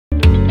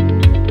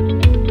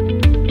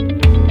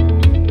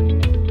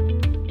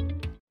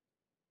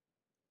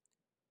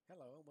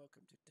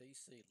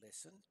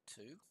Lesson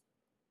 2,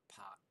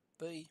 Part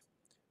B.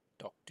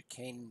 Dr.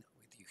 Ken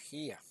with you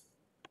here.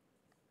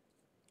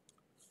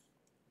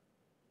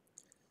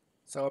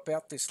 So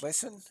about this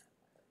lesson,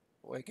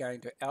 we're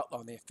going to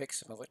outline the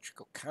effects of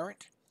electrical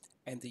current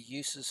and the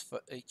uses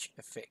for each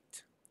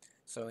effect.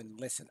 So in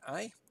Lesson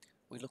A,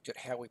 we looked at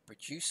how we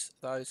produce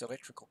those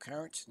electrical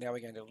currents. Now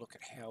we're going to look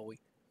at how we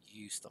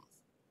use them.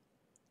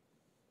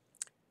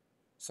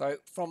 So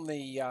from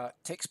the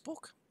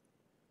textbook,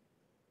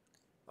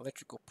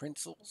 Electrical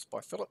Principles by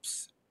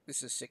Phillips,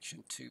 this is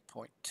section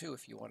 2.2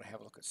 if you want to have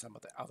a look at some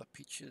of the other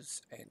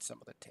pictures and some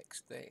of the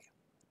text there.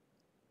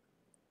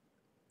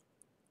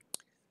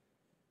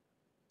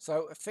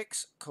 So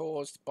effects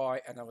caused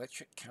by an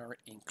electric current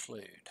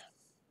include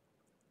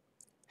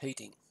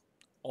heating.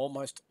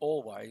 Almost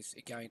always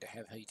you're going to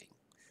have heating.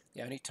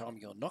 The only time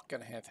you're not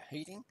going to have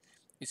heating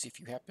is if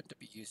you happen to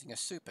be using a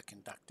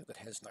superconductor that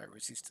has no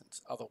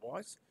resistance.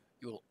 Otherwise,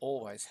 you'll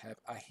always have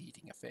a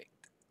heating effect.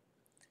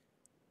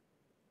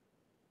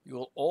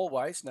 You'll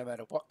always, no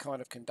matter what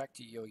kind of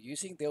conductor you're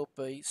using, there'll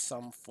be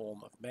some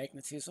form of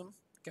magnetism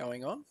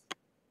going on.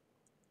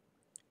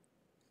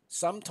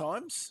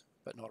 Sometimes,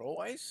 but not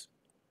always,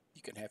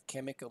 you can have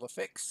chemical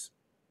effects,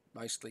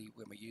 mostly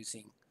when we're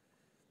using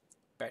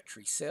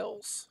battery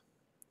cells.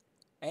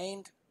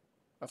 And,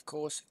 of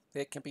course,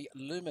 there can be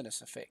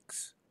luminous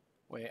effects,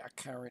 where a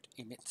current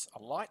emits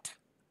a light.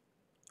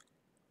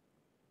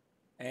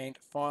 And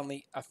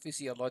finally, a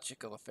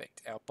physiological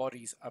effect. Our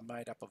bodies are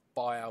made up of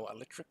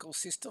bioelectrical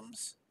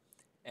systems,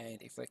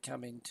 and if they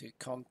come into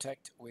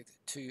contact with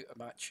too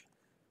much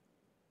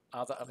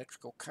other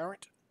electrical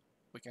current,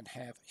 we can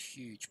have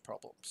huge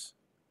problems.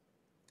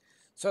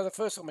 So the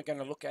first one we're going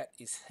to look at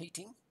is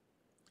heating.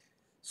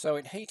 So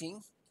in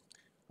heating,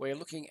 we're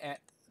looking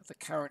at the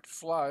current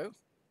flow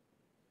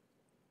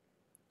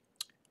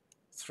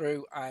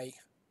through a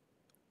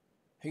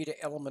heater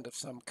element of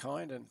some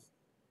kind, and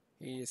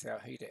here's our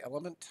heater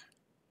element,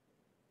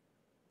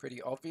 pretty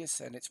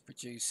obvious, and it's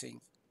producing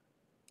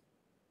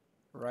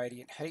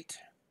radiant heat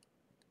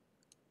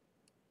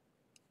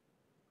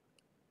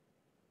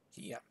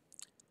here.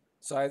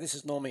 So this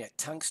is normally a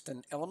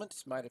tungsten element.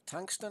 It's made of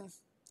tungsten,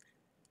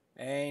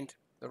 and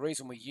the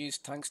reason we use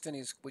tungsten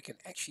is we can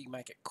actually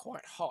make it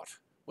quite hot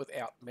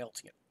without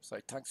melting it. So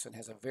tungsten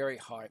has a very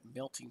high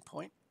melting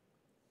point.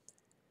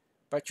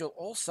 But you'll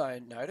also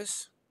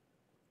notice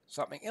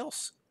something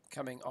else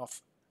coming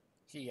off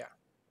here.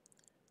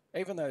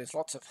 Even though there's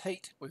lots of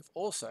heat, we've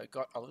also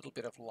got a little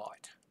bit of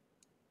light.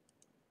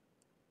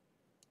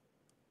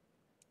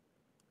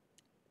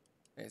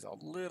 There's a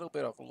little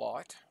bit of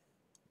light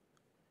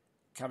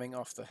coming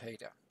off the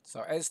heater.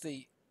 So as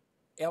the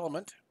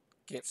element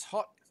gets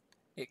hot,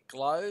 it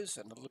glows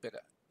and a little bit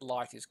of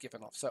light is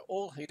given off. So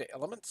all heater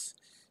elements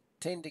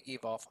tend to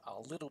give off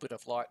a little bit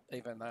of light,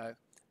 even though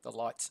the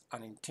light's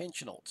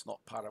unintentional. It's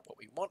not part of what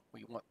we want.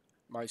 We want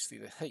mostly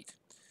the heat.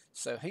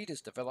 So heat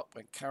is developed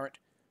when current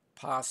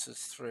passes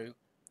through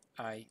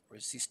a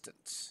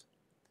resistance.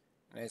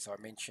 And as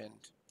I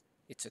mentioned,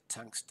 it's a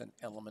tungsten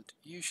element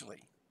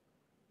usually.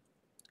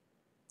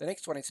 The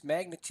next one is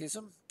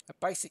magnetism. A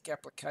basic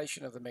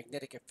application of the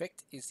magnetic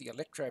effect is the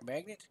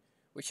electromagnet,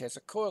 which has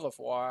a coil of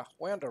wire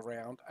wound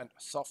around a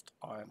soft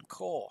iron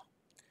core.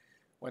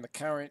 When the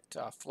current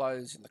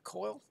flows in the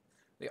coil,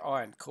 the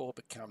iron core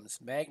becomes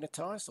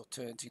magnetized or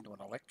turns into an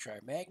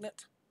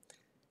electromagnet.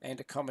 And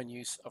a common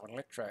use of an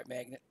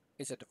electromagnet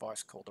is a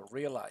device called a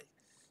relay.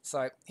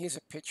 So here's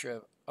a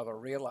picture of a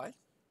relay.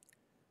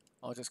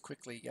 I'll just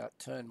quickly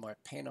turn my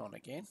pen on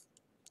again.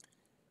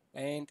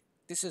 And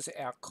this is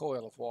our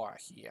coil of wire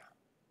here.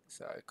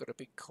 So I've got a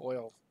big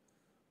coil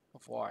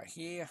of wire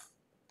here.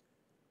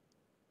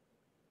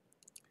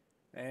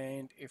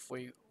 And if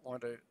we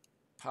want to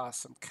pass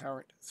some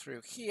current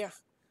through here,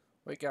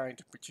 we're going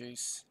to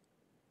produce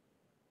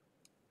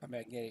a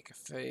magnetic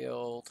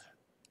field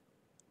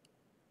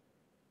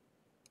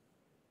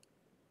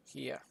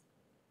here.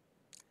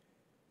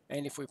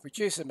 And if we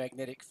produce a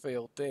magnetic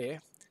field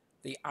there,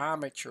 the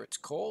armature it's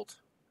called,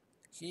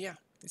 here,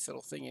 this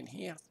little thing in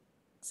here,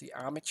 it's the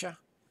armature,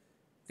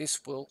 this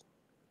will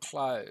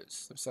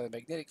close. So the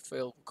magnetic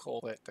field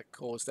will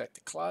cause that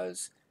to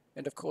close,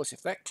 and of course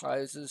if that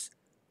closes,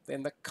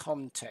 then the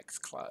contacts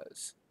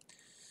close.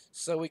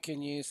 So we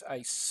can use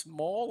a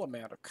small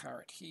amount of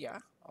current here.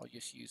 I'll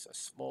just use a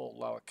small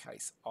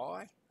lowercase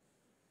I,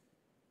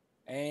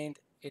 and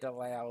it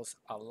allows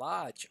a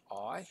large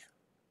I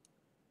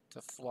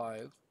to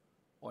flow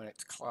when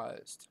it's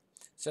closed.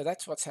 So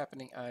that's what's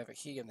happening over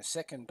here in the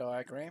second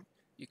diagram.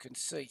 You can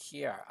see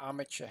here our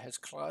armature has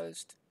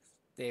closed,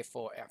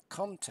 therefore our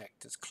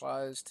contact is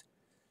closed.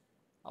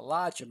 A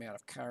large amount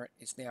of current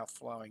is now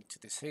flowing to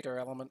this heater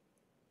element,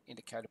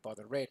 indicated by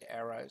the red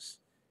arrows.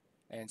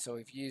 And so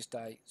we've used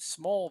a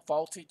small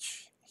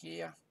voltage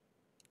here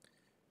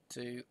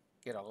to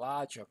get a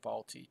larger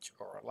voltage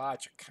or a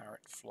larger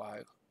current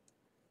flow.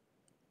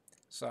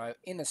 So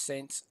in a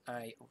sense,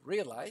 a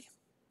relay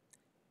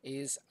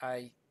is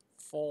a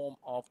form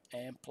of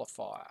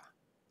amplifier.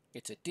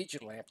 It's a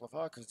digital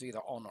amplifier because it's either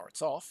on or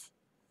it's off,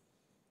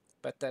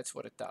 but that's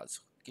what it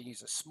does. you can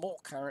use a small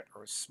current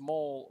or a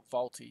small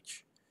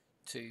voltage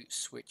to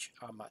switch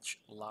a much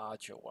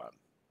larger one.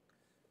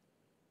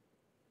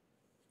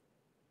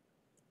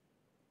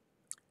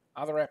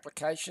 Other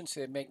applications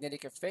for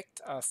magnetic effect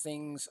are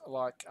things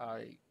like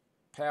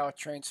power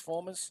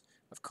transformers.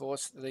 Of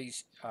course,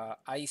 these are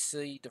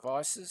AC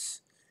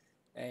devices,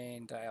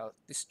 and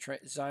this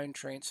zone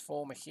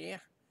transformer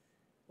here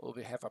will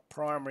have a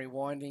primary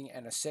winding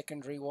and a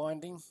secondary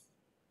winding,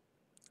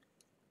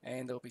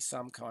 and there'll be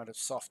some kind of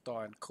soft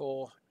iron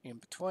core in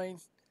between.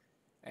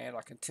 And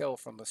I can tell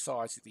from the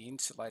size of the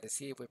insulators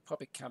here, we're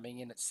probably coming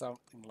in at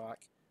something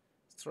like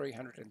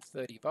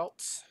 330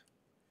 volts,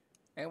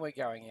 and we're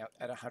going out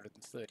at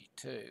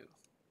 132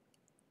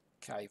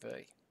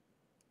 kV,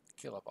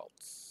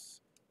 kilovolts.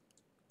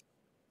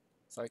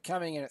 So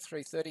coming in at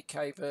 330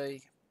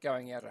 kV,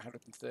 going out at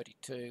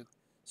 132,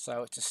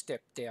 so it's a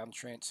step down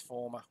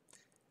transformer.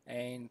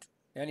 And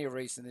the only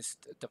reason this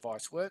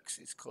device works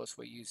is because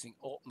we're using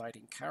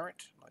alternating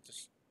current. I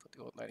just put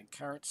the alternating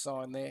current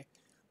sign there.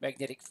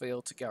 Magnetic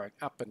fields are going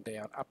up and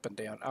down, up and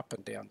down, up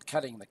and down,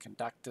 cutting the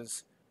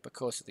conductors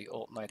because of the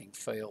alternating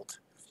field.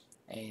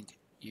 And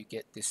you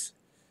get this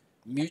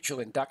mutual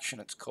induction,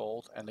 it's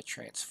called, and the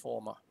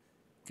transformer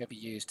can be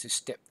used to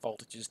step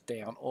voltages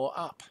down or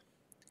up.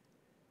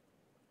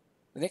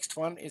 The next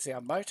one is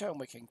our motor, and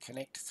we can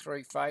connect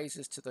 3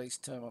 phases to these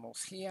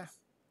terminals here.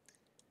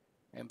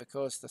 And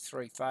because the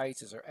 3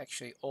 phases are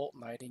actually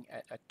alternating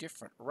at a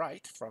different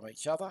rate from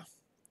each other,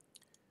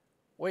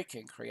 we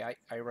can create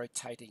a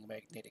rotating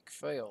magnetic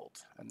field,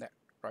 and that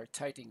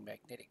rotating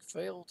magnetic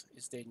field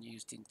is then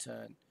used in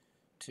turn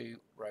to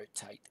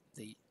rotate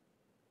the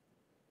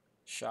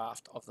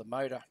shaft of the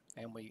motor,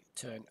 and we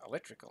turn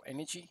electrical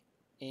energy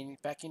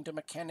back into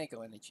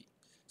mechanical energy.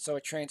 So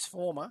a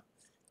transformer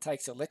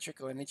takes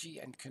electrical energy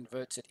and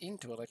converts it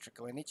into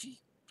electrical energy,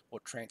 or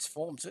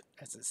transforms it,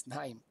 as its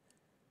name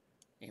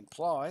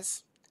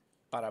implies,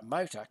 but a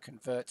motor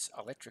converts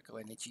electrical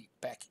energy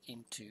back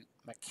into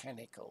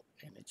mechanical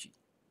energy.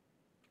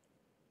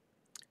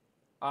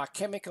 Our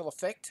chemical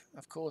effect,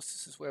 of course,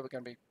 this is where we're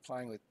going to be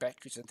playing with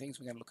batteries and things.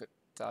 We're going to look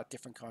at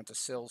different kinds of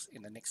cells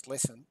in the next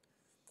lesson.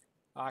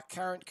 Our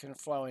current can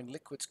flow in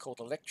liquids called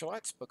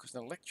electrolytes because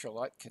an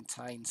electrolyte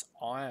contains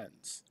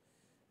ions.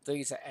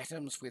 These are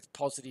atoms with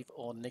positive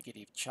or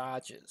negative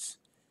charges.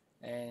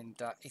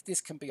 And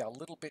this can be a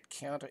little bit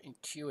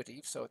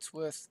counterintuitive, so it's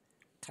worth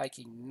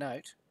taking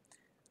note.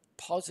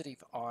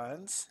 Positive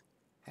ions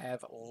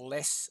have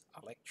less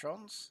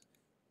electrons.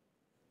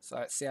 So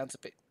it sounds a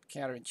bit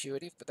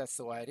counterintuitive, but that's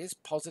the way it is.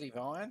 Positive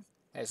ion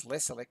has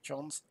less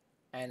electrons,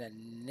 and a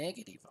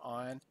negative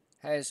ion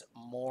has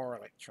more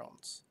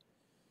electrons.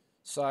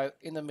 So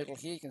in the middle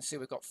here, you can see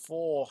we've got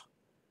 4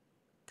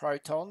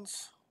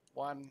 protons,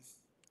 1,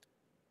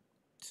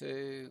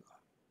 2,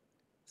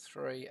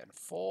 3, and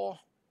 4.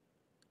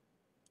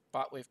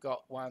 But we've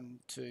got 1,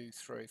 2,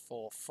 3,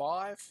 4,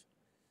 5.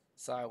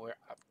 So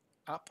we're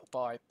up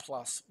by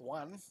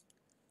 +1,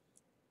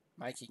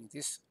 making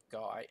this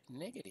guy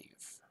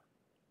negative.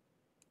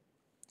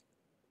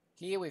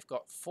 Here we've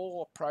got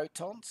 4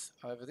 protons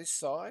over this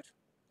side.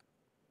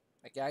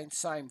 Again,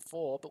 same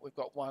 4, but we've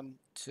got 1,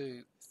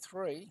 2,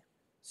 3.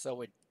 So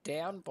we're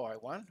down by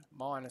 1,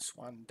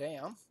 -1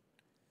 down.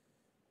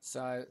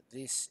 So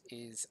this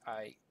is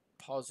a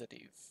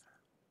positive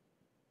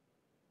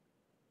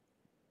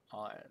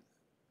ion.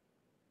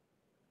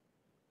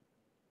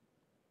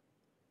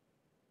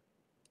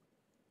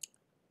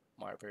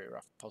 My very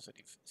rough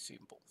positive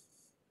symbol.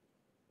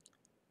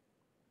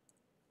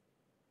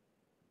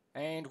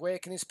 And where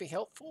can this be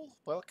helpful?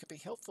 Well, it can be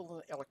helpful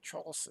in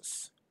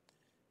electrolysis.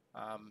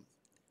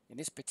 In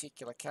this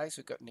particular case,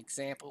 we've got an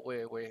example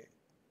where we're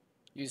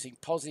using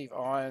positive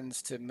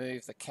ions to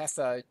move the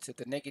cathode to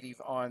the negative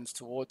ions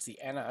towards the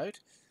anode,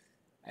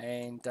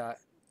 and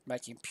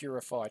making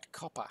purified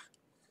copper.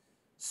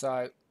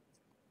 So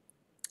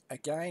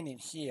again, in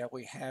here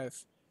we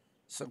have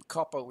some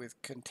copper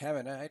with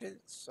contaminated,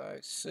 so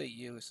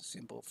Cu is a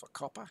symbol for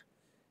copper.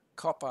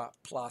 Copper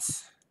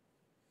plus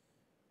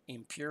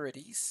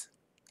impurities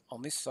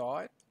on this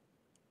side,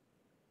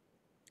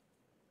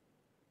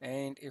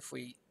 and if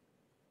we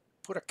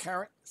put a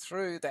current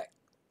through that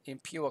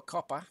impure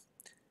copper,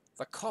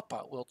 the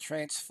copper will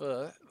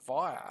transfer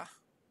via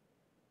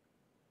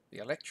the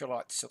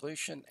electrolyte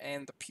solution,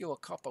 and the pure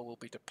copper will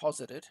be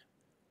deposited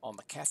on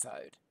the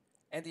cathode,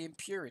 and the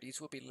impurities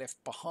will be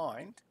left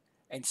behind,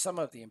 and some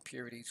of the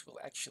impurities will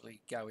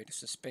actually go into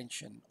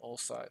suspension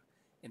also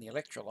in the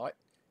electrolyte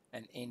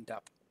and end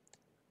up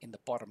in the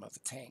bottom of the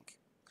tank.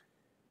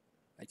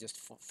 They just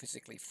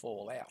physically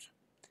fall out.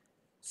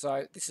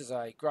 So this is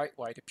a great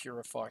way to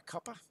purify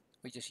copper.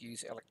 We just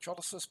use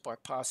electrolysis by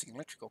passing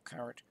electrical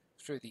current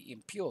through the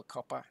impure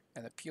copper,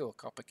 and the pure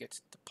copper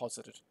gets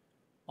deposited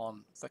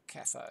on the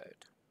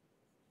cathode.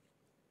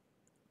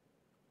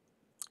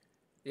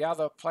 The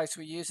other place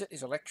we use it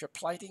is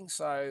electroplating.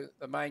 So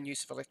the main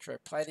use of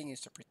electroplating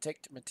is to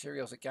protect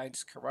materials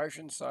against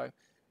corrosion. So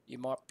you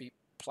might be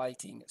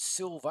plating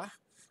silver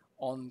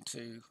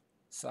onto,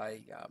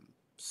 say,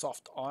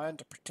 soft iron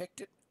to protect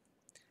it.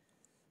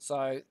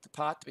 So the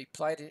part to be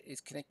plated is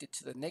connected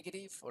to the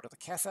negative or to the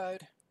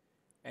cathode,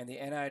 and the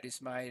anode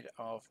is made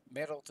of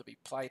metal to be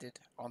plated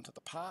onto the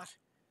part,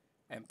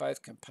 and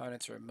both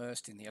components are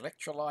immersed in the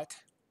electrolyte.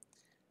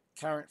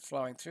 Current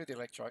flowing through the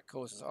electrolyte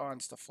causes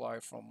ions to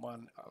flow from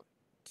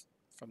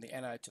the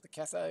anode to the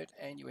cathode,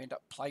 and you end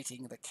up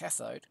plating the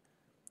cathode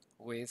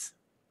with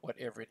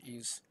whatever it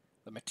is,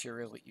 the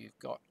material that you've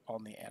got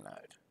on the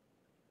anode.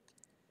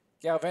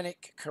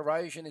 Galvanic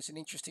corrosion is an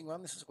interesting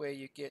one. This is where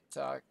you get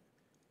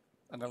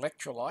an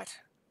electrolyte,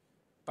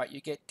 but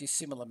you get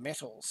dissimilar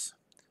metals.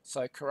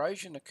 So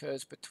corrosion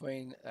occurs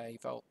between a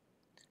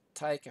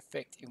voltaic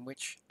effect in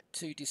which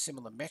two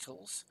dissimilar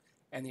metals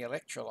and the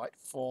electrolyte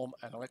form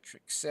an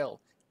electric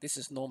cell.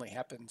 This normally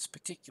happens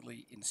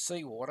particularly in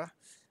seawater,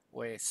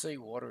 where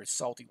seawater is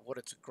salty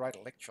water. It's a great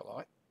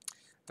electrolyte.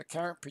 The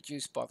current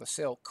produced by the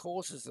cell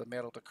causes the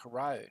metal to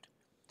corrode,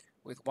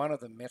 with one of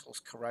the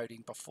metals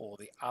corroding before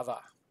the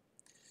other.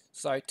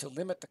 So to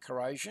limit the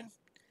corrosion,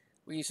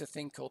 we use a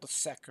thing called a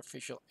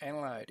sacrificial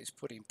anode is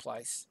put in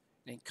place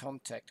and in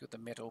contact with the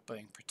metal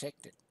being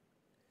protected.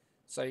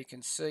 So you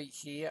can see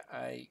here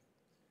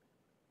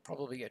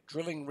probably a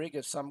drilling rig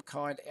of some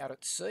kind out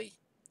at sea,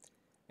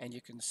 and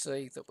you can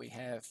see that we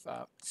have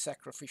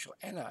sacrificial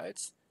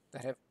anodes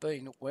that have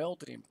been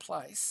welded in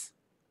place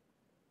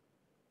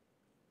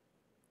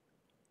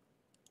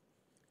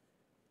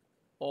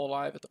all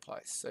over the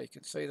place. So you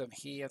can see them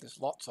here.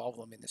 There's lots of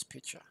them in this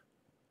picture.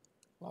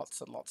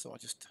 Lots and lots of them. I'll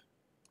just,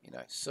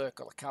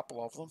 circle a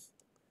couple of them.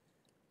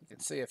 You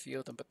can see a few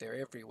of them, but they're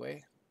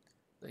everywhere.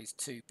 These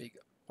two big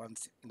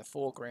ones in the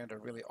foreground are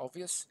really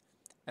obvious.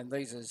 And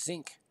these are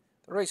zinc.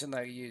 The reason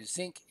they use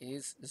zinc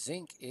is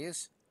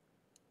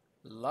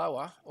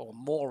lower or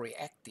more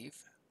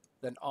reactive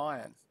than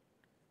iron.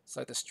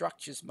 So the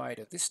structure's made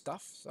of this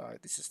stuff. So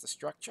this is the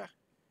structure.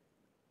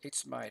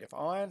 It's made of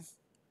iron,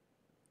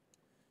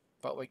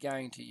 but we're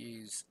going to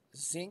use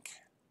zinc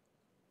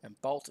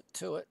and bolt it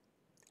to it.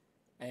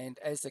 And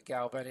as the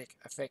galvanic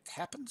effect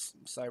happens,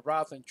 so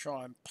rather than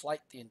try and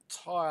plate the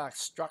entire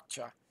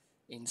structure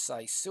in,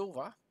 say,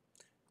 silver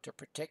to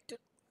protect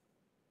it,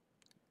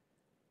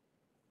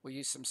 we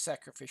use some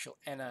sacrificial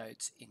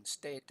anodes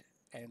instead,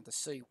 and the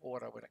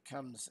seawater, when it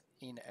comes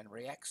in and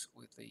reacts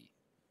with the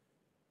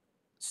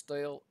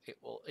steel,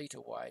 it will eat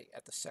away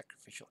at the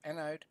sacrificial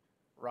anode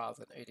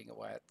rather than eating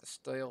away at the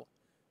steel,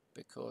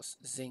 because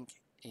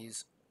zinc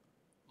is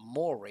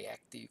more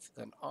reactive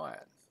than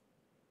iron.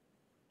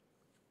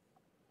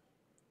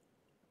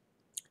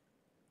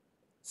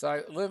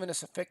 So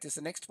luminous effect is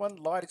the next one.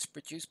 Light is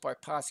produced by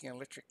passing an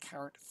electric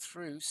current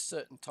through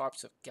certain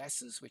types of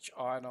gases, which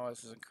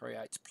ionizes and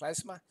creates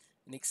plasma.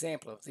 An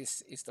example of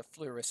this is the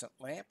fluorescent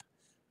lamp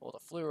or the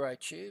fluoro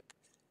tube.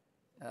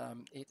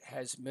 It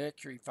has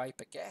mercury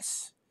vapor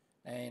gas,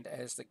 and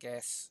as the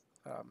gas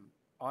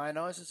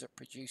ionizes, it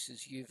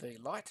produces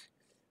UV light.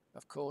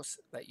 Of course,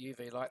 that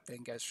UV light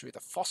then goes through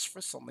the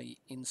phosphorus on the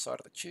inside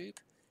of the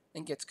tube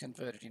and gets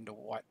converted into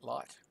white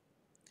light.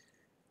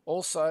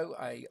 Also,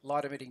 a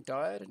light-emitting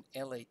diode, an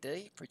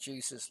LED,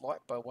 produces light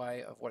by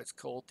way of what is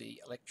called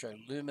the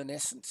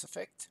electroluminescence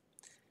effect,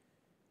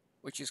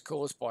 which is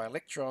caused by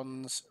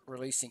electrons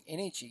releasing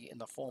energy in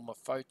the form of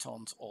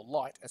photons or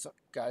light as it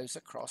goes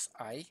across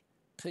a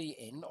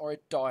PN or a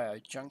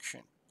diode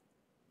junction.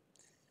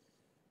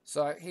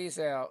 So here's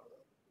our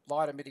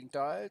light-emitting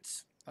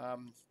diodes.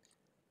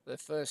 The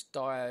first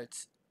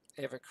diodes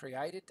ever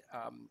created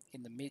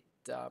in the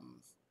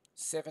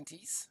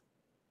mid-70s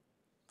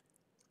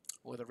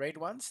were the red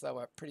ones. They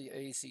were pretty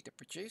easy to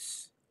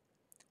produce,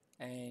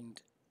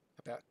 and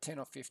about 10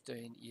 or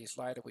 15 years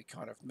later we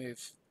kind of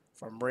moved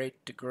from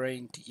red to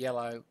green to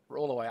yellow,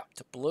 all the way up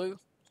to blue,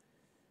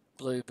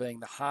 blue being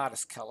the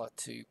hardest colour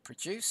to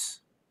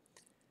produce.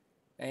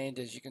 And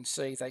as you can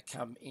see, they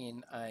come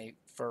in a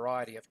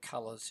variety of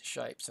colours,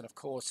 shapes, and of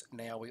course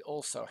now we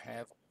also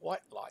have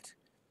white light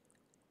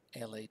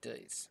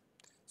LEDs.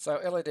 So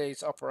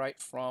LEDs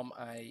operate from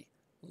a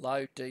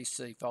low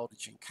DC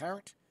voltage and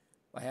current.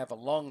 They have a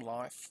long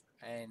life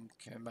and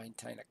can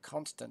maintain a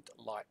constant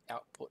light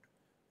output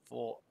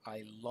for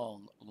a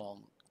long,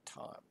 long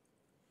time.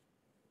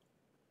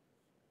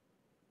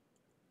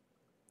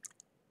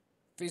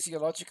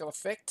 Physiological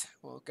effect,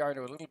 we'll go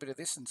into a little bit of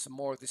this and some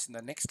more of this in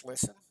the next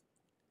lesson.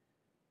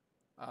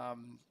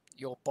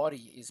 Your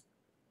body is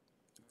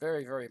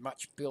very, very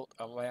much built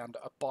around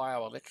a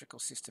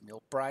bioelectrical system.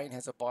 Your brain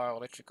has a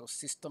bioelectrical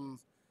system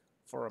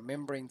for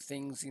remembering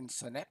things in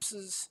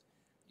synapses.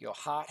 Your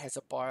heart has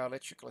a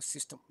bioelectrical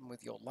system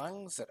with your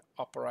lungs that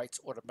operates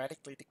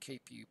automatically to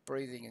keep you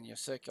breathing and your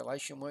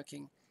circulation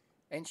working.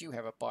 And you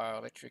have a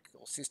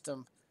bioelectrical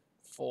system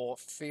for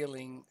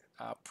feeling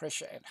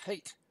pressure and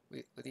heat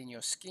within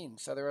your skin.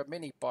 So there are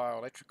many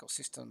bioelectrical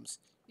systems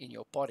in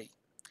your body.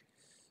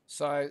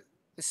 So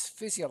this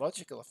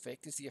physiological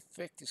effect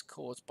is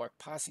caused by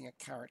passing a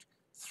current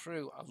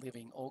through a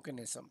living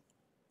organism.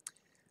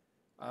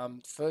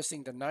 First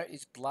thing to note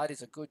is blood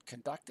is a good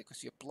conductor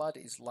because your blood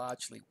is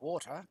largely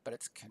water, but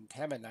it's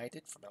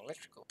contaminated from an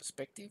electrical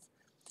perspective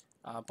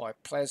by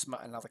plasma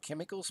and other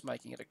chemicals,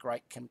 making it a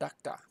great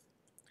conductor.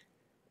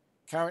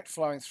 Current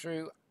flowing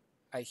through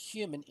a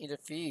human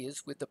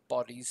interferes with the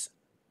body's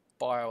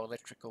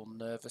bioelectrical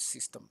nervous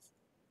system,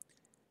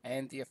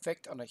 and the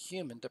effect on a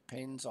human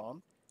depends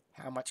on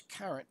how much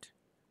current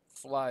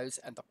flows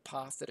and the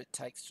path that it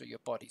takes through your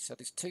body. So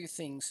there's two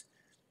things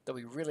that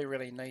we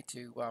really need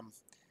to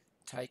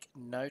take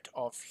note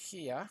of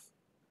here,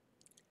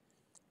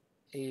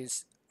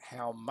 is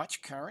how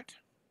much current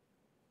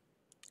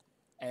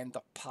and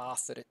the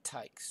path that it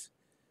takes.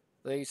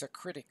 These are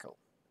critical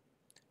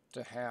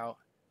to how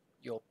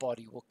your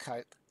body will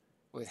cope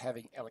with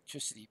having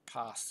electricity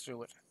pass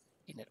through it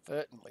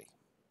inadvertently.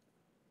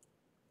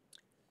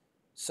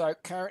 So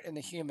current in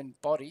the human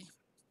body,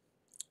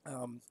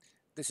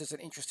 this is an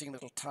interesting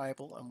little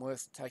table and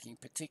worth taking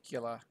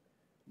particular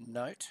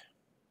note.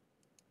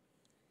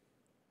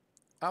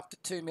 Up to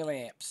 2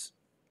 milliamps,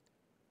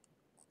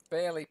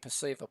 barely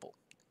perceivable.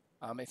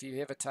 If you've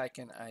ever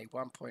taken a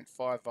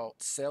 1.5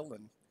 volt cell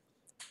and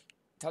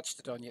touched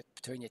it on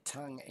between your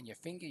tongue and your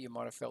finger, you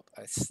might have felt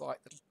a slight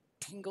little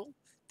tingle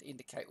to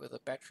indicate whether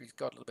the battery's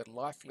got a little bit of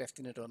life left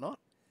in it or not.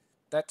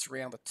 That's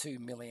around the 2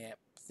 milliamp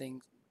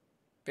thing,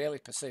 barely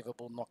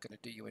perceivable, not going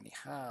to do you any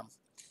harm.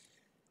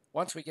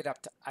 Once we get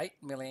up to 8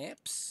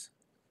 milliamps,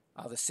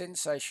 the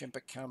sensation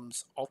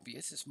becomes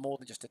obvious. It's more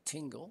than just a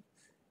tingle,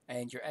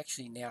 and you're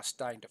actually now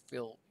starting to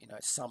feel,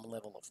 some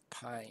level of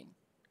pain.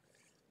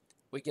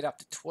 We get up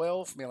to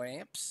 12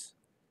 milliamps,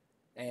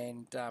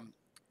 and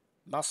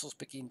muscles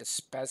begin to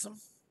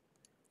spasm,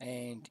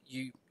 and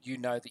you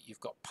know that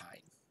you've got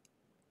pain.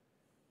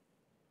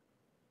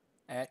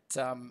 At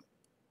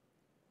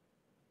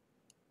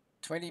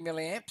 20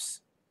 milliamps,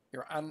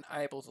 you're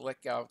unable to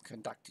let go of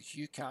conductors.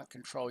 You can't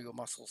control your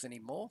muscles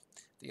anymore.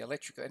 The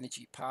electrical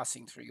energy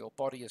passing through your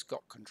body has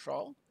got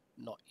control,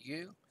 not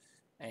you,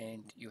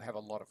 and you have a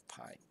lot of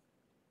pain.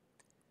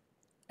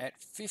 At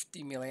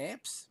 50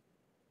 milliamps,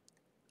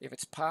 if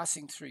it's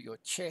passing through your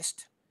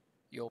chest,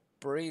 your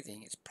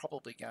breathing is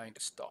probably going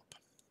to stop.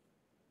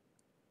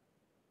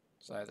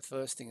 So the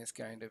first thing that's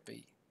going to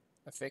be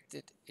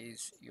affected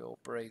is your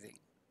breathing.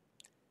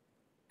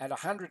 At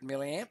 100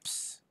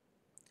 milliamps,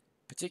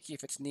 particularly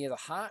if it's near the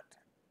heart,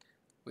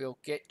 we'll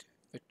get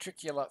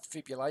ventricular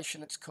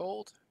fibrillation, it's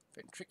called.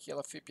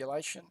 Ventricular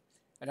fibrillation.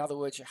 In other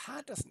words, your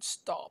heart doesn't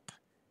stop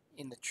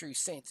in the true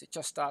sense. It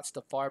just starts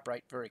to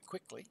vibrate very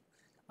quickly.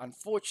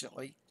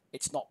 Unfortunately,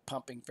 it's not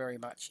pumping very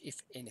much,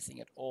 if anything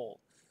at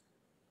all.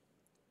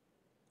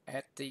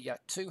 At the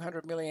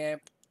 200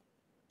 milliamp,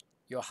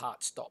 your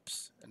heart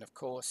stops. And of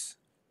course,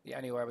 the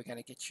only way we're going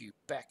to get you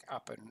back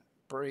up and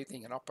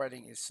breathing and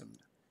operating is some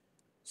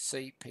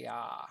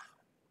CPR.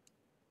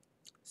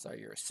 So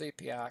you're a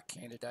CPR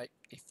candidate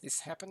if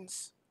this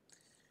happens.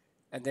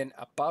 And then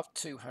above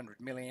 200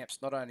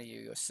 milliamps, not only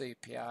are you a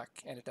CPR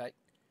candidate,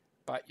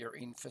 but you're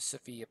in for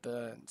severe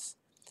burns.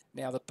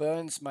 Now the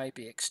burns may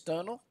be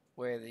external,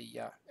 where the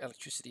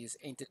electricity has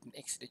entered and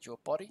exited your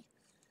body,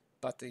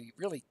 but the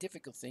really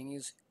difficult thing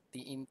is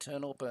the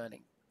internal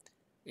burning.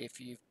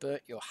 If you've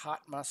burnt your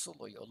heart muscle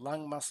or your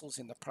lung muscles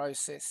in the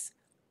process,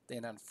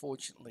 then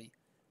unfortunately,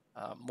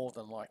 more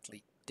than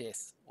likely,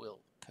 death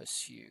will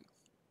pursue.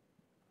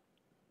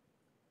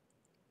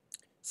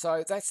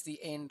 So that's the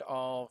end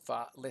of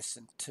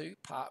Lesson 2,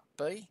 Part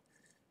B.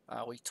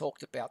 We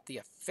talked about the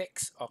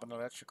effects of an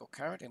electrical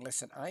current. In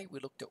Lesson A, we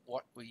looked at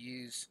what we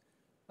use,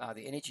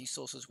 the energy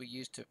sources we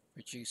use to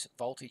produce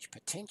voltage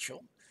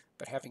potential.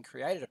 But having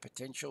created a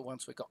potential,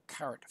 once we got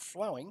current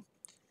flowing,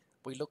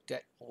 we looked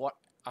at what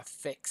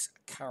effects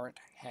current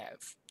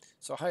have.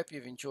 So I hope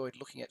you've enjoyed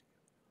looking at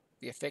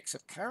the effects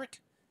of current,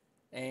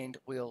 and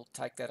we'll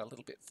take that a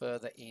little bit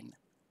further in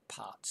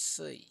Part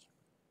C.